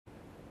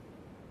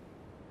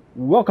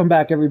Welcome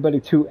back,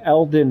 everybody, to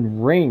Elden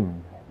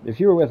Ring.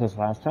 If you were with us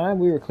last time,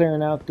 we were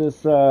clearing out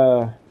this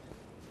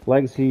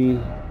legacy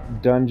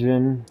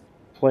dungeon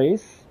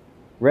place,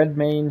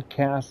 Redmane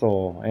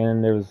Castle,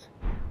 and there was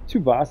two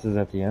bosses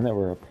at the end that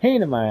were a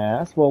pain in my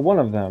ass. Well, one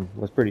of them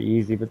was pretty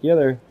easy, but the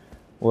other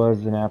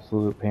was an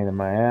absolute pain in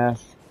my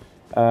ass.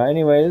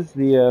 Anyways,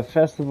 the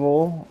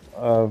Festival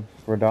of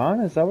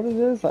Radahn, is that what it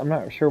is? I'm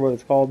not sure what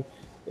it's called,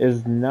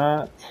 is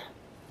not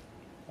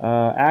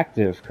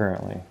active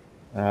currently.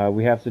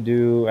 We have to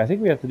do, I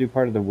think we have to do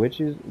part of the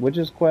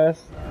witches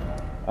quest,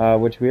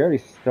 which we already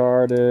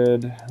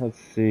started. Let's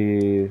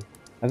see.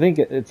 I think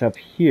it's up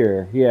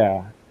here.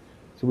 Yeah.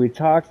 So we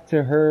talked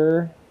to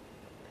her,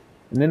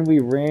 and then we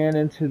ran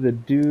into the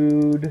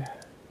dude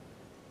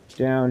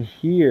down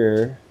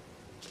here.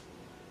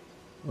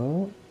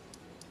 Well,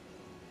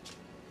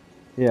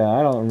 yeah,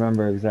 I don't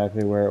remember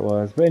exactly where it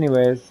was, but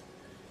anyways,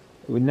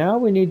 now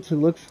we need to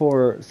look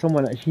for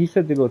someone. He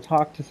said to go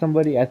talk to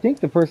somebody. I think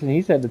the person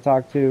he said to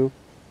talk to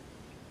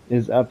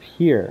is up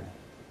here.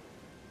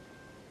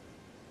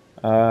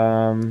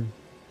 Um,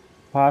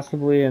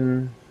 Possibly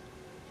in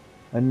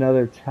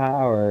another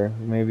tower.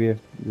 Maybe if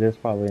there's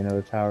probably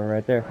another tower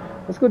right there.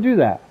 Let's go do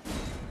that.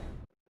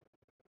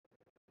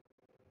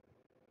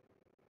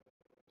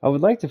 I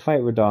would like to fight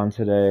Radahn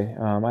today.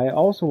 I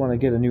also want to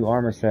get a new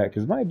armor set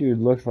because my dude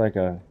looks like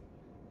a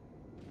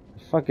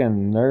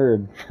fucking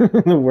nerd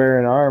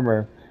wearing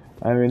armor.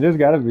 I mean, there's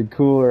got to be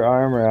cooler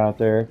armor out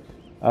there.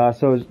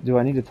 So do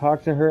I need to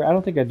talk to her? I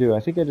don't think I do.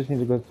 I think I just need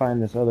to go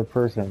find this other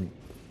person.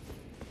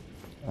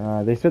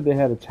 They said they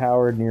had a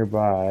tower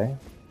nearby.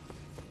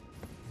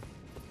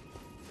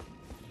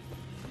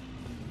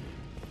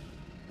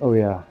 Oh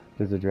yeah,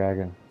 there's a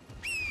dragon.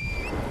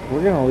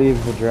 We're gonna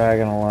leave the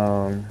dragon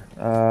alone.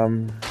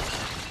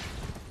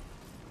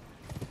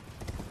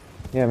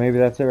 Yeah, maybe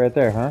that's it right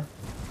there, huh?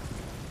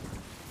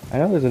 I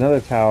know there's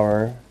another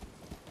tower.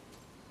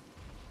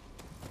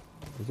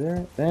 Is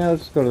there? Yeah,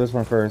 let's just go to this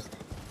one first.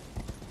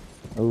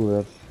 Oh,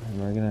 that's...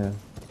 Am I gonna...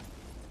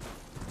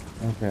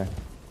 Okay.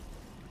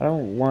 I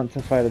don't want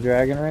to fight a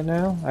dragon right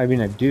now. I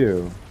mean, I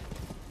do.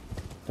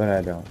 But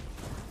I don't.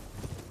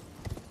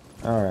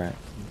 Alright.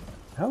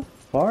 How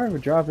far of a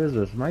drop is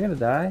this? Am I gonna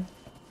die?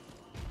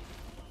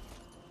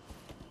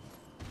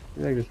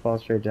 Maybe I just fall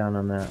straight down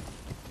on that.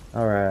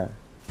 Alright.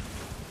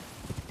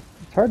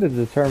 It's hard to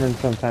determine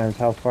sometimes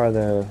how far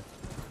the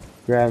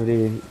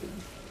gravity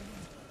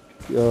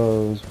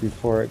goes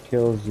before it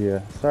kills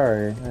you.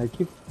 Sorry, I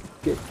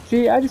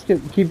see. I just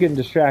keep getting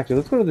distracted.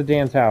 Let's go to the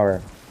damn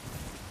tower.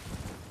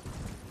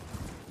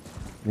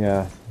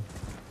 Yeah.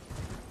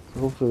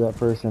 So hopefully that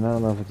person. I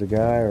don't know if it's a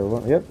guy or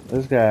what. Yep,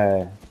 this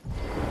guy.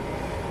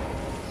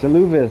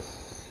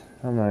 Saluvis.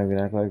 I'm not even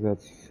gonna act like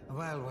that's.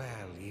 Well,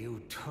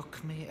 you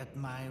took me at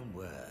my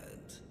word.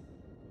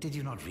 Did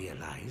you not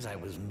realize I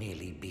was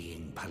merely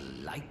being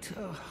polite?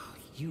 Oh,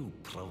 you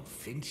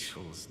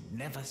provincials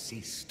never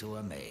cease to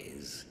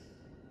amaze.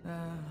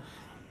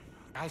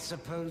 I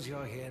suppose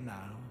you're here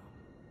now.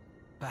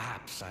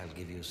 Perhaps I'll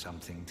give you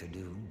something to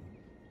do.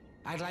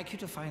 I'd like you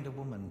to find a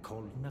woman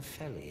called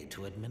Nefeli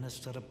to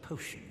administer a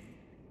potion.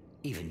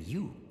 Even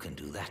you can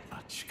do that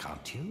much,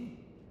 can't you?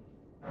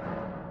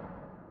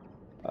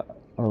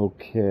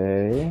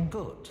 Okay.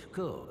 Good,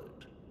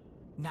 good.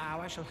 Now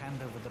I shall hand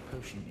over the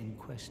potion in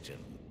question.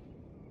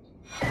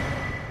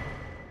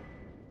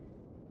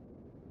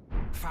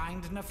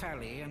 Find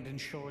Nefeli and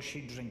ensure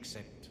she drinks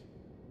it.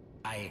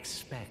 I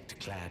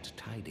expect glad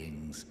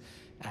tidings,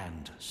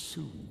 and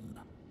soon.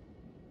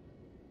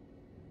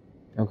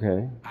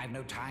 Okay. I've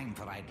no time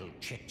for idle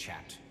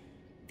chit-chat.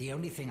 The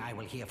only thing I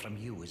will hear from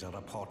you is a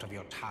report of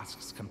your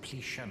task's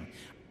completion.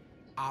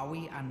 Are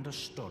we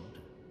understood?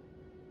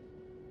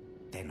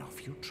 Then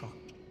off you trot.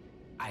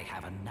 I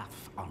have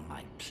enough on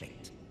my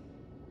plate.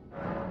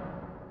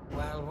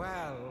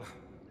 Well,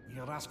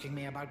 you're asking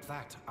me about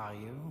that, are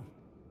you?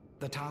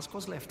 The task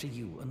was left to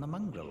you and the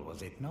mongrel,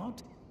 was it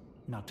not?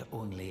 Not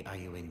only are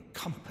you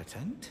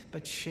incompetent,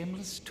 but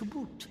shameless to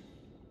boot.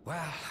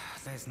 Well,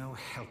 there's no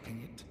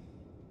helping it.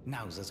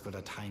 Now's as good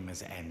a time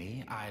as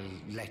any. I'll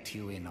let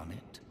you in on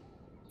it.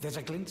 There's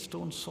a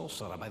glintstone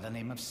sorcerer by the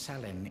name of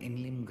Selin in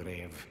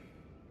Limgrave.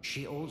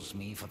 She owes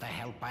me for the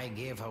help I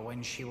gave her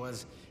when she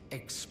was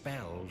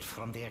expelled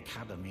from the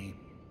academy.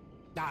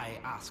 I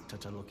asked her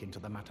to look into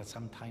the matter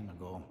some time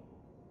ago.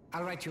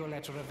 I'll write you a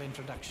letter of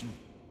introduction.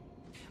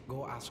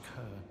 Go ask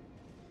her.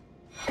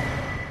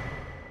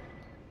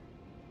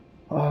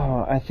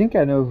 Oh, I think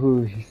I know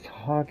who he's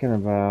talking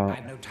about.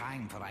 I've no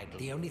time for idle.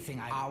 The only thing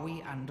Are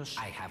we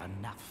understood? I have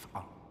enough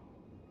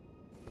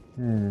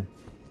on.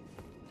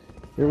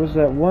 There was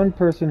that one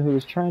person who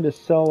was trying to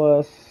sell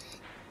us.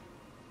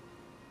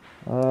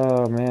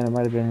 Oh man, it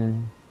might have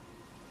been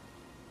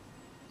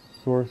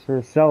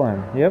Sorcerer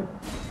Selling. Yep.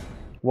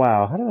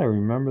 Wow, how did I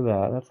remember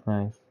that? That's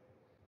nice.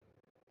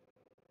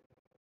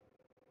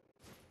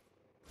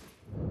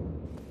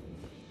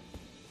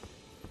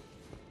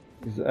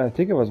 I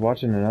think I was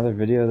watching another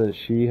video that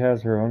she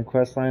has her own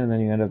quest line, and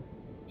then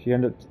she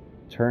ended up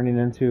turning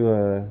into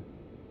a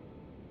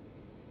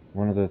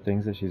one of the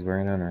things that she's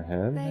wearing on her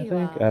head, There I you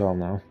think? are, I don't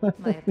know.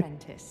 my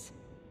apprentice.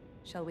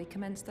 Shall we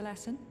commence the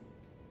lesson?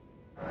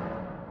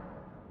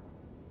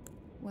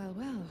 Well,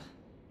 well.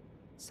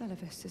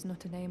 Celevis is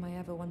not a name I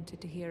ever wanted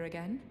to hear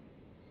again.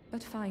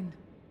 But fine.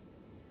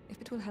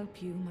 If it will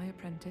help you, my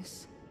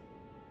apprentice,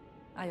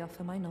 I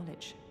offer my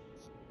knowledge.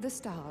 The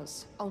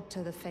stars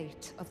alter the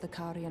fate of the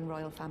Karian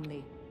royal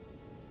family,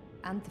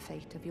 and the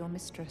fate of your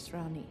mistress,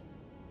 Ranni.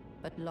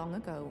 But long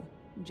ago,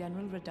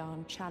 General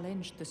Radahn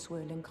challenged the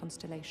swirling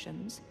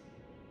constellations,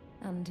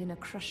 and in a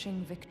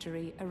crushing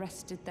victory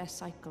arrested their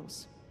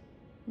cycles.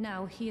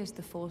 Now he is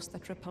the force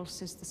that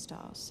repulses the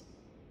stars.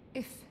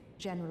 If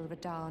General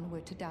Radahn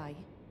were to die,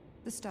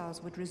 the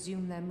stars would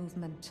resume their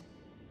movement,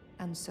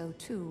 and so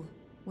too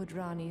would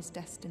Ranni's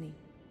destiny.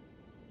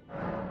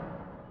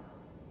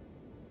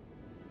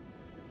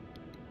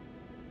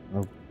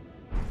 Oh,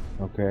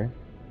 okay.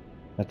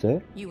 That's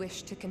it? You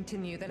wish to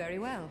continue that very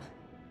well.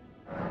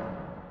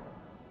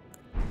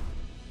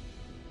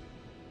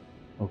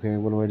 Okay,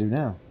 what do I do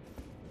now?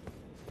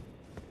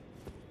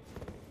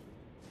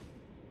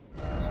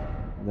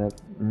 That,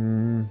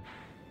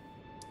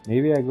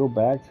 maybe I go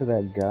back to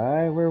that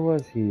guy? Where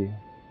was he?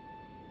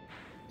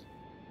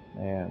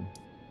 Man.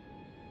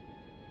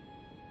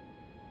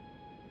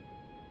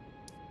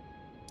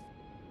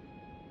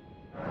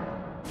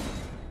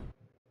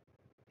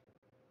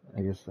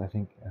 I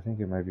think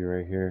it might be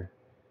right here.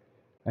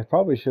 I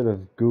probably should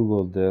have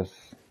Googled this,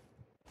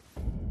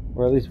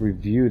 or at least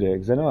reviewed it,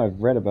 because I know I've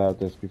read about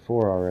this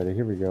before already.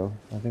 Here we go.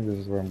 I think this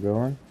is where I'm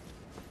going.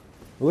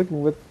 We're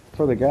looking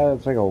for the guy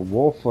that's like a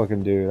wolf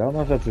looking dude. I don't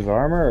know if that's his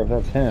armor or if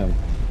that's him.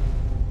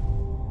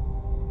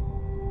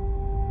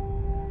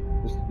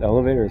 This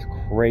elevator is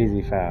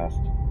crazy fast.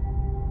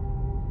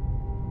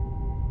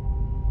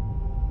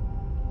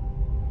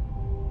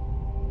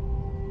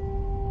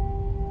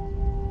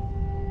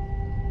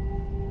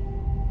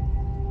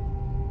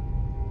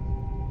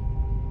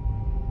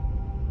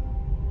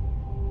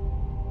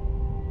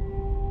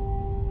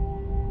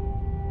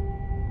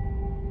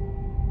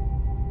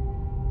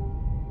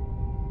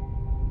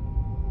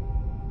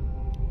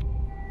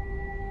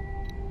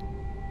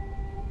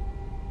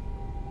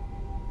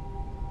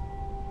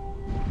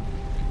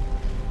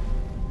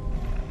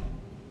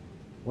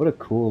 What a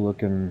cool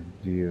looking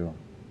view.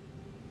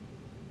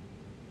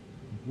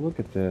 Look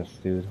at this,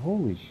 dude.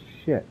 Holy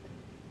shit.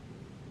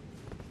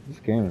 This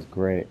game is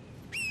great.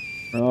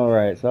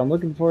 Alright, so I'm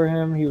looking for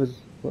him. He was...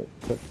 What,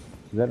 does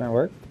that not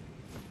work?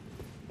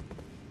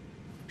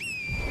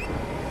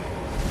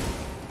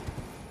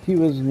 He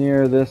was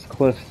near this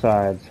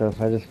cliffside, so if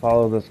I just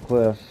follow this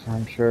cliff,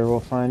 I'm sure we'll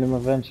find him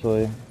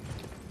eventually.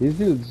 These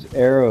dudes'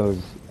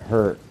 arrows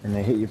hurt, and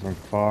they hit you from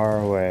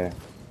far away.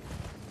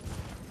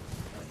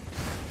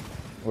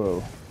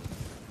 Whoa.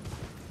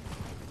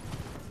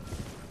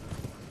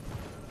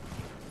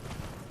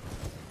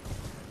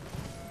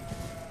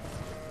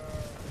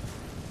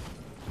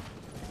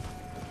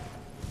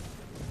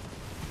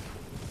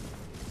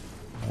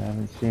 I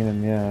haven't seen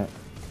him yet.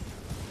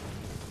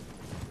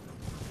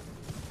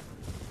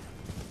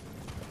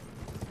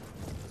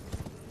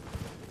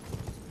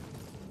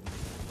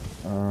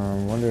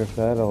 Wonder if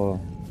that'll...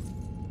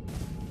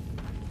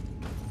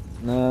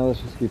 No,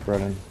 let's just keep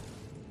running.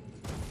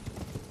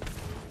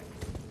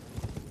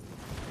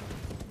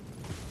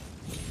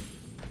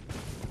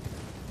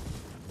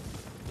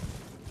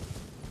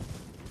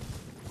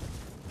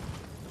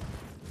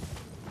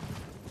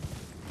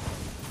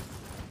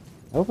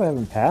 I hope I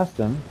haven't passed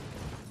him.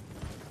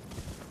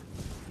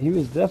 He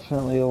was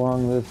definitely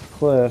along this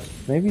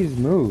cliff. Maybe he's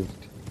moved.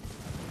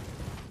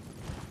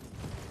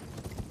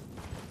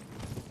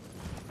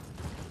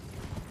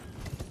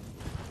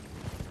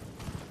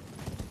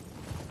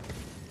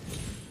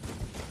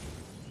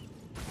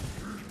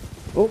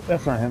 Oh,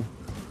 that's not him.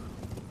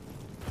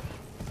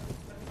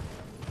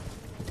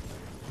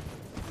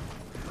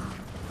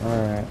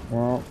 Alright,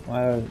 well,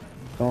 I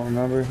don't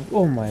remember.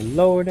 Oh my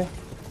lord.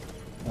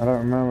 I don't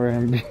remember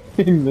him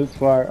being this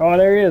far. Oh,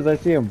 there he is. I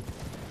see him.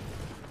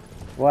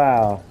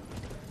 Wow.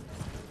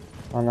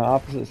 On the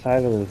opposite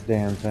side of this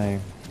damn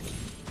thing.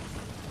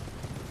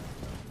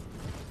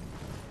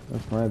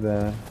 That's my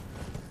bad.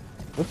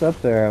 What's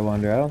up there, I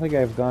wonder? I don't think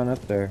I've gone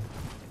up there.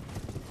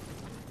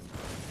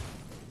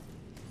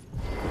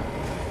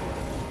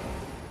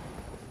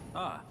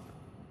 Ah.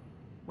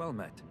 Well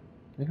met.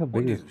 Look how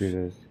big this dude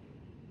is.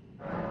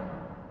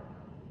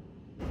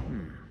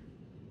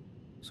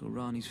 So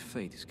Ranni's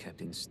fate is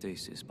kept in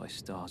stasis by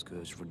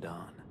Starscourge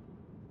Radahn.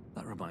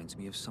 That reminds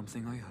me of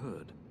something I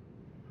heard.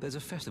 There's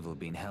a festival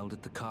being held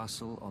at the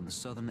castle on the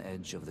southern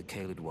edge of the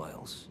Caelid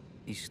Wilds,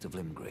 east of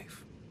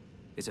Limgrave.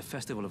 It's a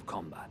festival of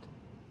combat.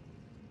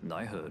 And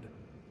I heard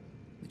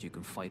that you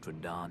can fight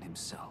Radahn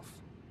himself.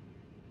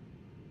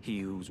 He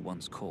who's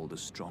once called the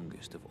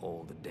strongest of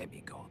all the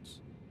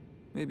demigods.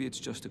 Maybe it's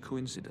just a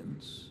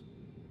coincidence,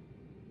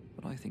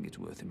 but I think it's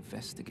worth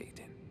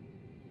investigating.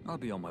 I'll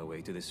be on my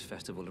way to this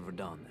festival of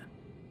Radahn then.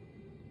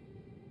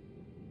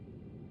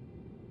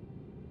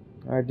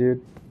 Alright,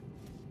 dude.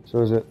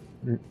 So is that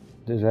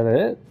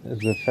it? Is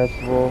the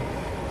festival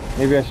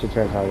Maybe I should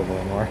try to talk a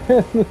little more.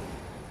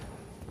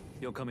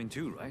 You're coming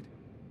too, right?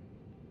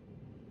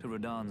 To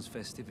Radahn's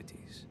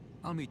festivities.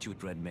 I'll meet you at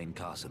Redmane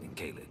Castle in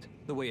Caelid.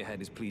 The way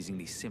ahead is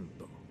pleasingly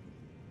simple.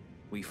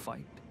 We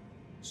fight,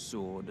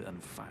 sword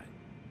and fang.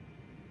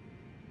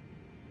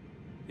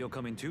 You're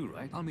coming too,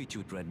 right? I'll meet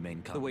you at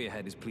Redmane Castle. The way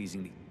ahead is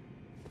pleasingly...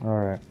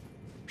 Alright.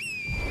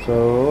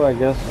 So, I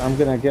guess, I'm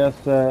gonna guess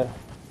that...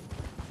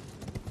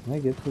 Can I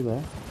get through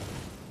that?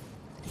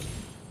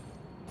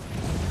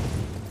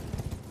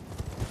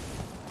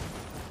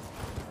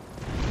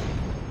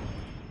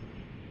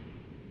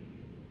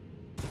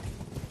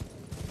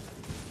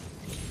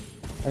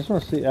 I just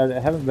want to see, I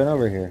haven't been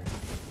over here.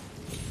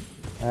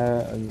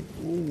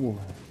 Ooh.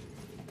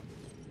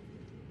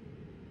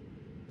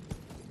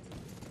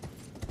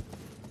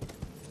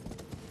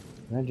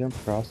 Can I jump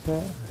across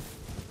that?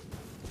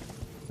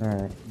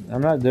 Alright,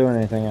 I'm not doing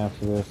anything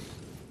after this,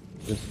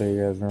 just so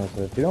you guys know.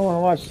 So if you don't want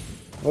to watch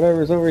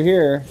whatever's over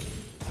here,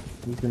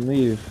 you can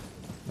leave,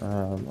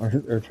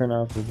 or turn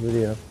off this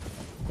video.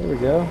 There we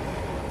go.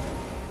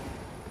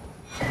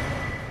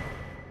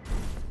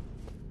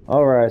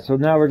 Alright, so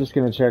now we're just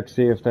going to check,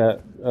 see if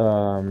that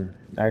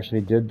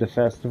actually did the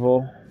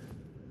festival.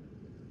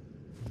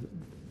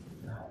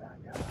 Oh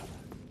my god.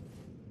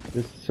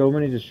 There's so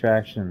many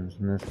distractions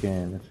in this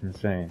game, it's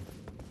insane.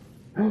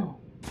 Oh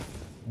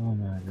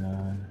my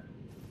god.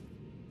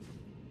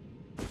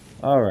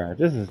 Alright,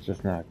 this is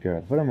just not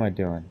good. What am I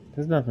doing?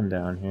 There's nothing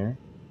down here.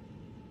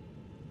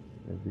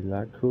 It'd be a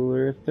lot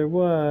cooler if there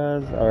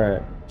was.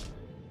 Alright.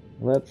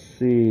 Let's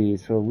see.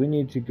 So we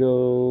need to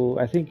go,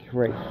 I think,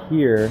 right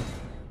here.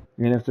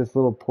 And if this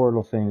little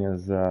portal thing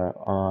is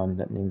on,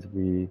 that means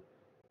we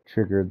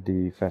triggered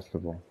the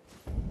festival.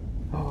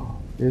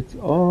 It's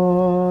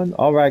on!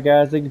 Alright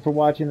guys, thank you for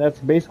watching. That's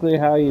basically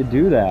how you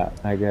do that,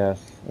 I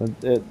guess.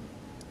 I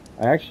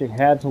actually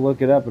had to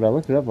look it up, but I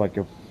looked it up like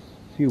a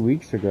few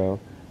weeks ago.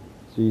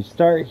 So you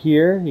start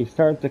here, you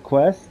start the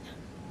quest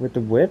with the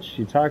witch.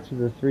 You talk to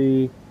the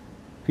 3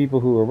 people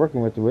who are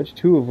working with the witch,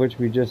 2 of which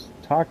we just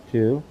talked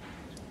to.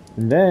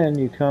 And then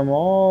you come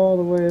all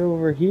the way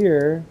over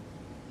here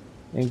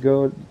and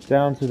go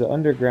down to the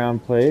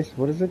underground place.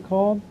 What is it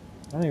called?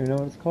 I don't even know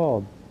what it's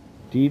called.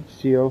 Deep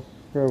Sea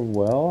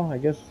Well, I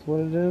guess is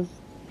what it is.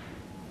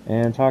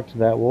 And talk to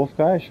that wolf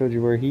guy. I showed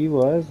you where he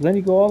was. Then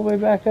you go all the way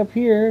back up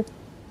here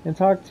and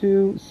talk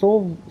to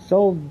Sylvace?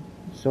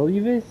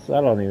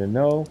 I don't even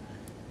know.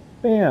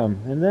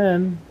 Bam! And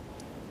then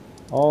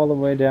all the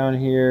way down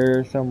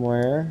here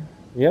somewhere.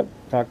 Yep,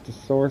 talk to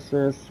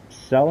Sorceress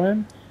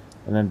Selin.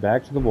 And then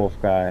back to the wolf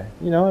guy.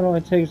 You know, it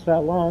only takes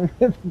that long.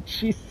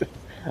 Jesus.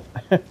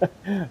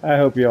 I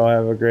hope you all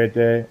have a great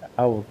day.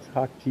 I will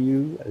talk to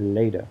you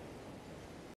later.